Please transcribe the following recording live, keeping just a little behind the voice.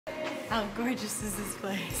How gorgeous is this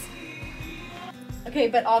place? Okay,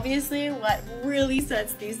 but obviously what really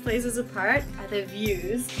sets these places apart are the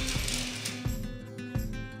views.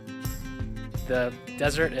 The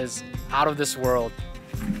desert is out of this world.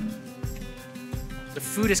 The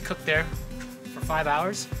food is cooked there for 5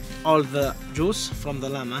 hours. All the juice from the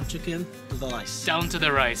lamb and chicken to the rice. Down to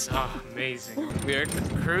the rice. Oh, amazing. We're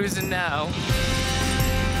cruising now.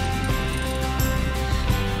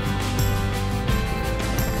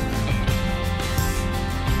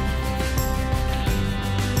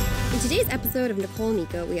 In today's episode of Nicole and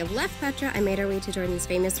Mico, we have left Petra and made our way to Jordan's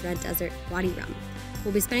famous red desert, Wadi Rum.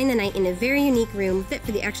 We'll be spending the night in a very unique room fit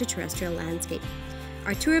for the extraterrestrial landscape.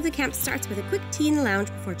 Our tour of the camp starts with a quick tea in the lounge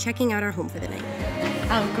before checking out our home for the night.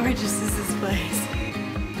 How gorgeous is this place?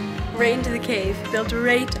 Right into the cave, built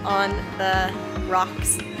right on the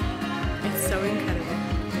rocks. It's so incredible.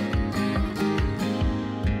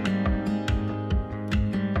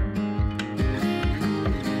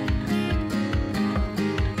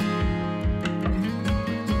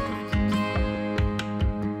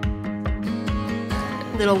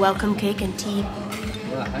 Little welcome cake and tea.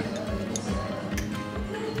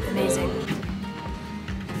 Amazing.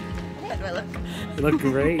 How do I look? You look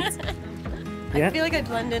great. I feel like I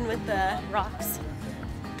blend in with the rocks.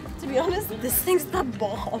 To be honest, this thing's the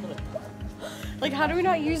bomb. Like, how do we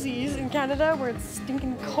not use these in Canada where it's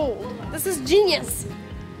stinking cold? This is genius.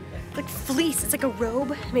 It's like fleece. It's like a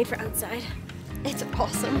robe made for outside. It's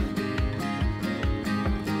awesome.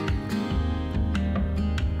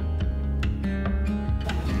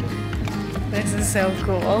 This is so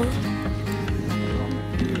cool.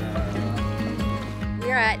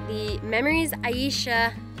 We're at the Memories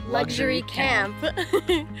Aicha luxury camp.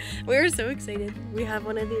 We're so excited. We have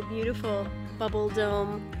one of the beautiful bubble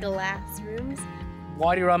dome glass rooms.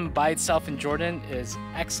 Wadi Rum by itself in Jordan is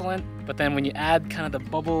excellent, but then when you add kind of the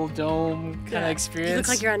bubble dome kind of experience. You look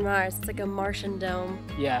like you're on Mars. It's like a Martian dome.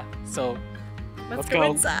 Yeah, so Let's go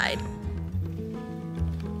inside.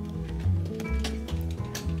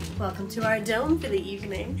 Welcome to our dome for the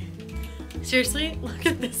evening. Seriously, look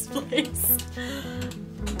at this place.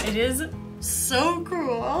 It is so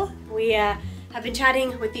cool. We have been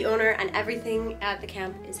chatting with the owner and everything at the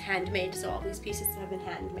camp is handmade, so all these pieces have been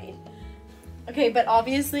handmade. Okay, but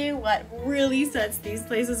obviously what really sets these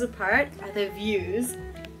places apart are the views.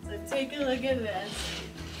 So take a look at this.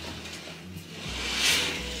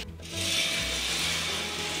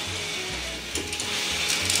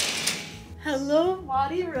 Hello,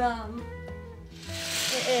 Wadi Rum.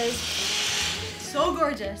 It is so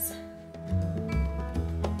gorgeous.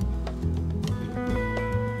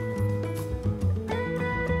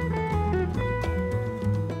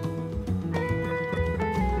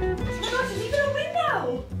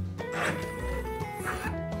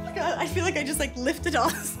 I feel like I just like lifted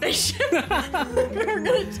off the spaceship. We're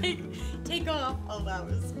gonna take off. Oh, that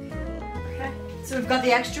was cool. Okay. So we've got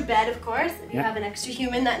the extra bed, of course. If you have an extra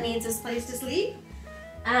human that needs this place to sleep.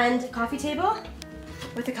 And a coffee table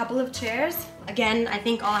with a couple of chairs. Again, I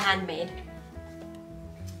think all handmade.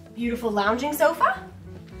 Beautiful lounging sofa.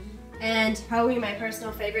 And probably my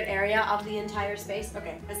personal favorite area of the entire space,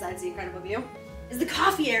 okay, besides the incredible view, is the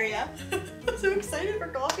coffee area. I'm so excited for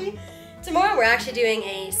coffee. Tomorrow we're actually doing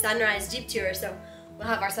a sunrise jeep tour, so we'll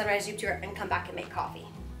have our sunrise jeep tour and come back and make coffee.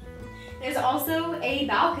 There's also a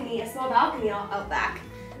balcony, a small balcony out back.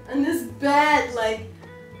 And this bed, like,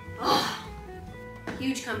 oh,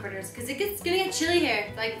 huge comforters, because it's gonna get chilly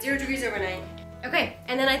here, like 0 degrees overnight. Okay,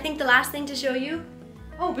 and then I think the last thing to show you,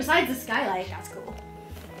 oh, besides the skylight, that's cool.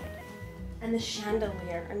 And the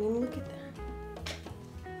chandelier, I mean, look at that.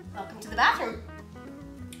 Welcome to the bathroom.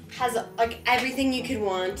 Has like everything you could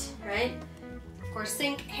want, right? Of course,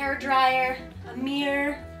 sink, hair dryer, a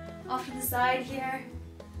mirror off to the side here.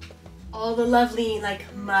 All the lovely like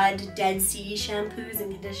mud, Dead Sea shampoos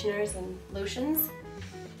and conditioners and lotions,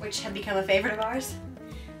 which have become a favorite of ours.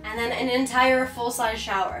 And then an entire full-size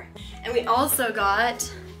shower. And we also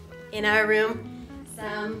got, in our room,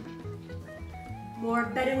 some more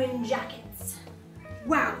Bedouin jackets.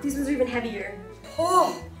 Wow, these ones are even heavier.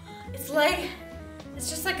 Oh, it's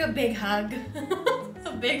just like a big hug.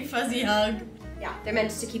 A big fuzzy hug. Yeah, they're meant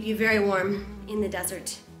to keep you very warm in the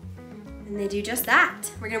desert. And they do just that.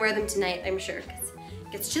 We're gonna wear them tonight, I'm sure, because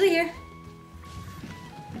it gets chilly here.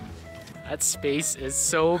 that space is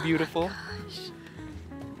so beautiful.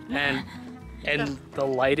 And the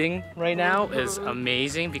lighting right now is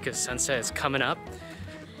amazing because sunset is coming up.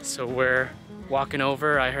 So we're walking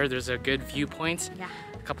over. I heard there's a good viewpoint. Yeah.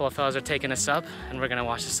 A couple of fellas are taking us up and we're gonna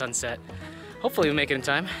watch the sunset. Hopefully we make it in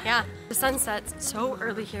time. Yeah, the sun sets so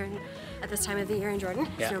early here at this time of the year in Jordan.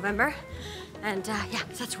 It's November. And yeah,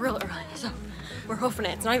 so it's real early, so we're hoofing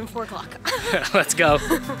it. It's not even 4 o'clock. Let's go.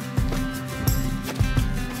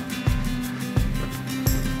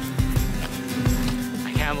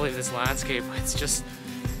 I can't believe this landscape. It's just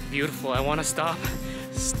beautiful. I want to stop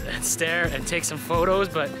and stare and take some photos,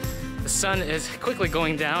 but the sun is quickly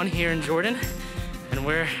going down here in Jordan and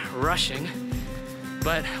we're rushing,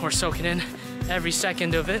 but we're soaking in every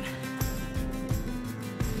second of it.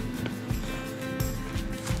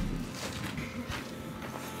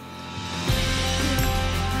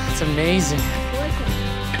 It's amazing.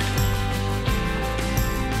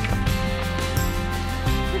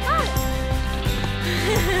 We got it!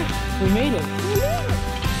 We made it.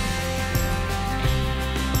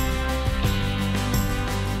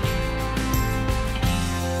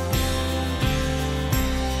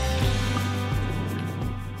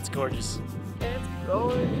 It's gorgeous. It's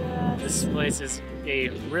gorgeous. This place is a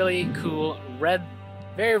really cool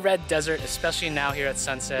very red desert, especially now here at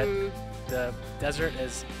sunset. The desert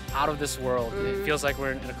is out of this world. It feels like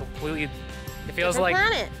we're in a completely, it feels Different like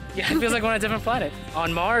planet. Yeah, it feels like we're on a different planet.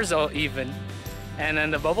 On Mars even. And then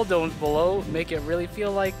the bubble domes below make it really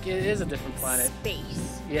feel like it is a different planet.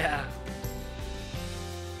 Space. Yeah.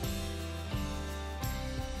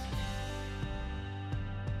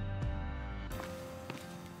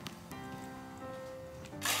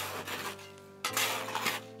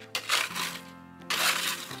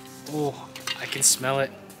 Oh, I can smell it.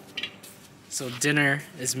 So dinner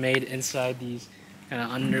is made inside these kind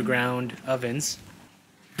of underground ovens.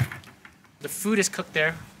 The food is cooked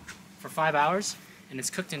there for 5 hours, and it's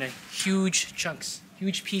cooked in huge chunks,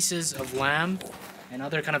 huge pieces of lamb and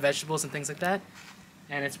other kind of vegetables and things like that.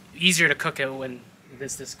 And it's easier to cook it when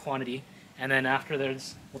there's this quantity. And then after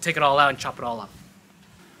we'll take it all out and chop it all up.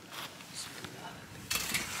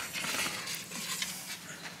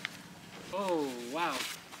 Oh, wow.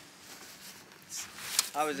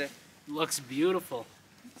 How is it? Looks beautiful.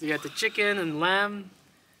 So you got the chicken and lamb,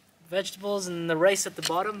 vegetables, and the rice at the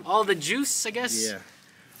bottom. All the juice, I guess,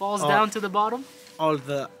 falls down to the bottom. All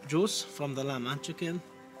the juice from the lamb and chicken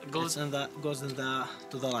Goes to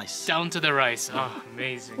the rice. down to the rice. Oh,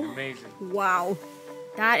 amazing, amazing. Wow.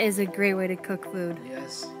 That is a great way to cook food.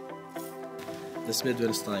 Yes. This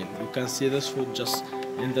Bedouin-style. You can see this food just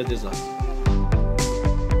in the desert.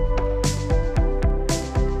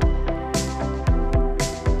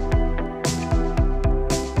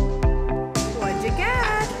 What'd you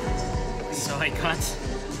get? So I got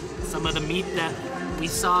some of the meat that we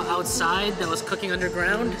saw outside that was cooking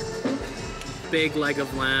underground. Big leg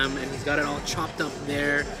of lamb, and he's got it all chopped up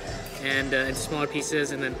there and in smaller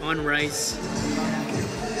pieces, and then on rice.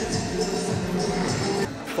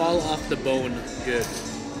 Fall off the bone good.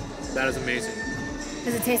 That is amazing.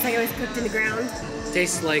 Does it taste like it was cooked in the ground?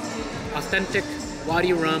 Tastes like authentic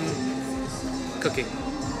Wadi Rum cooking.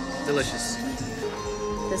 Delicious.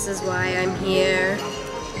 This is why I'm here.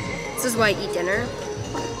 This is why I eat dinner.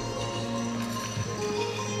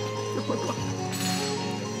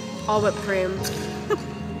 All whipped cream.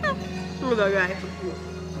 Look at that guy.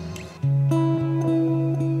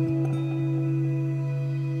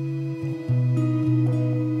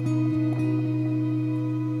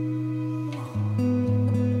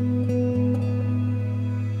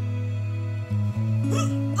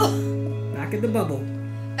 Back in the bubble.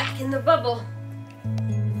 Back in the bubble.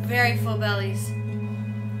 Very full bellies.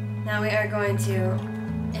 Now we are going to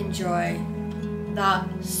enjoy the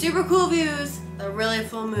super cool views, the really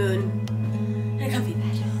full moon, and a comfy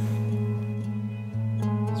bed.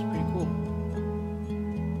 That's pretty cool.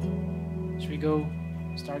 Should we go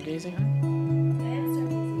stargazing?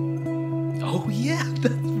 Oh yeah,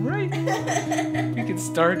 that's right. We can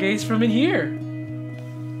stargaze from in here.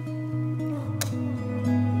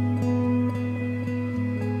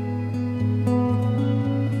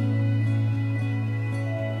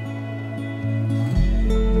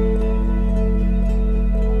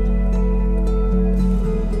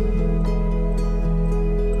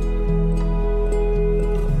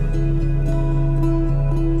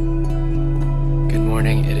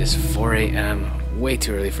 It's 4 a.m. Way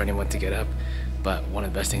too early for anyone to get up, but one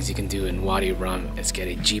of the best things you can do in Wadi Rum is get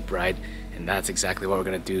a Jeep ride, and that's exactly what we're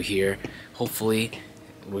gonna do here. Hopefully,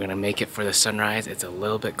 we're gonna make it for the sunrise. It's a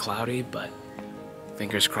little bit cloudy, but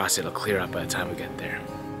fingers crossed it'll clear up by the time we get there.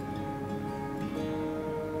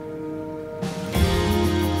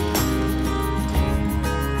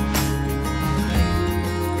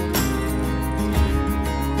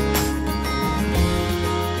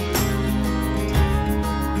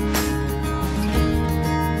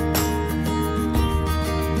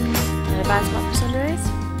 Bad spot for sunrise?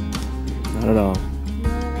 Not at all.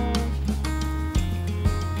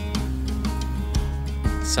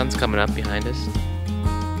 sun's coming up behind us.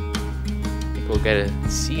 I think we'll get to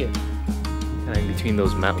see it kind of in between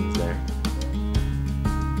those mountains there.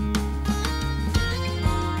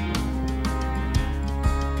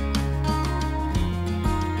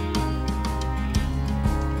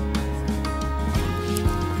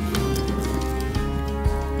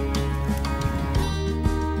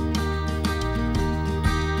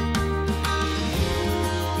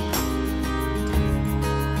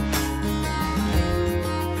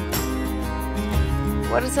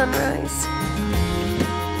 What a sunrise.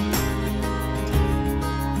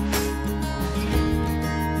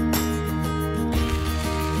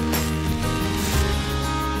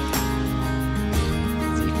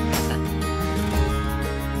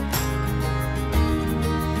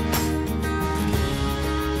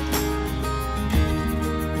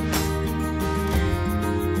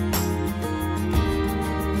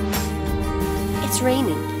 It's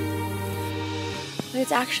raining. But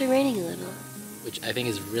it's actually raining a little. Which I think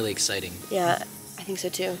is really exciting. Yeah, I think so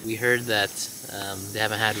too. We heard that they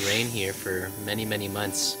haven't had rain here for many, many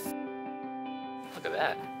months. Look at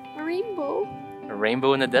that. A rainbow. A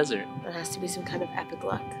rainbow in the desert. That has to be some kind of epic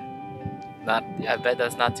luck. I bet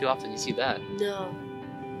that's not too often you see that. No.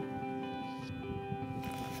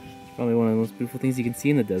 Probably one of the most beautiful things you can see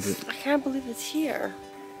in the desert. I can't believe it's here.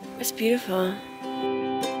 It's beautiful.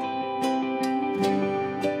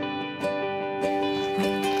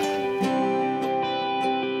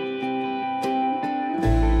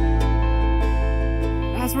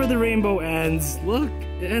 That's where the rainbow ends. Look,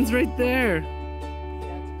 it ends right there.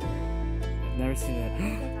 I've never seen that.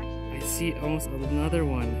 I see almost another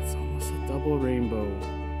one. It's almost a double rainbow.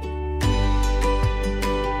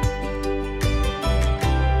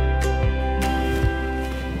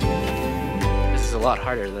 This is a lot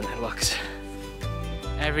harder than it looks.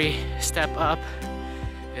 Every step up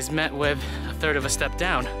is met with a third of a step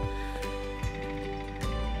down.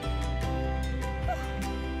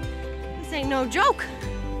 This ain't no joke.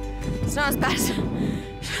 It's not as bad as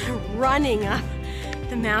running up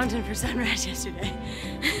the mountain for sunrise yesterday.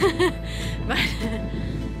 But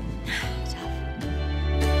tough.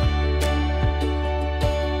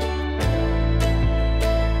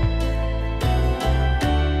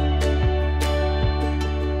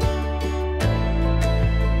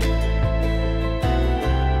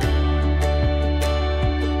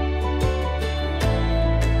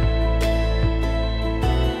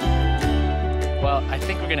 Well, I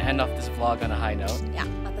think we're gonna end off this vlog on a high note. Yeah,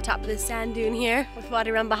 at the top of this sand dune here with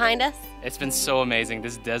Wadi Rum behind us. It's been so amazing.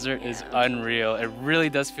 This desert is unreal. It really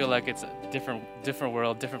does feel like it's a different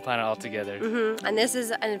world, different planet altogether. And this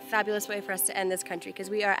is a fabulous way for us to end this country because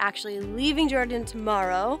we are actually leaving Jordan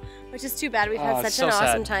tomorrow, which is too bad. We've had such an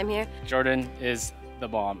awesome time here. Jordan is the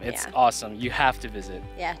bomb. It's awesome. You have to visit.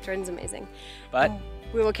 Yeah, Jordan's amazing. But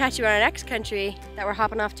we will catch you in our next country that we're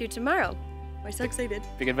hopping off to tomorrow. We're so excited.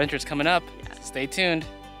 big adventures coming up. Stay tuned.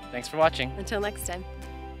 Thanks for watching. Until next time.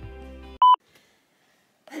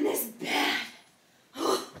 And this bad.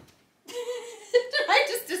 Did I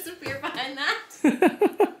just disappear behind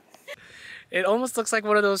that? It almost looks like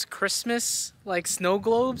one of those Christmas like snow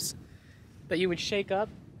globes that you would shake up,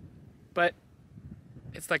 but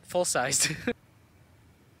it's like full sized.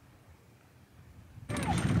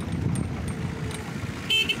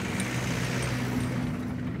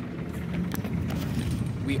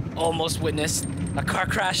 We almost witnessed a car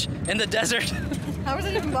crash in the desert. How is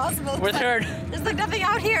it even possible? With her. There's like nothing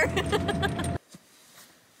out here.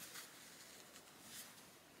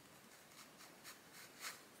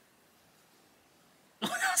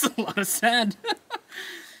 That's a lot of sand.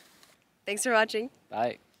 Thanks for watching.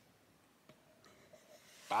 Bye.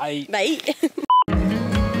 Bye. Bye.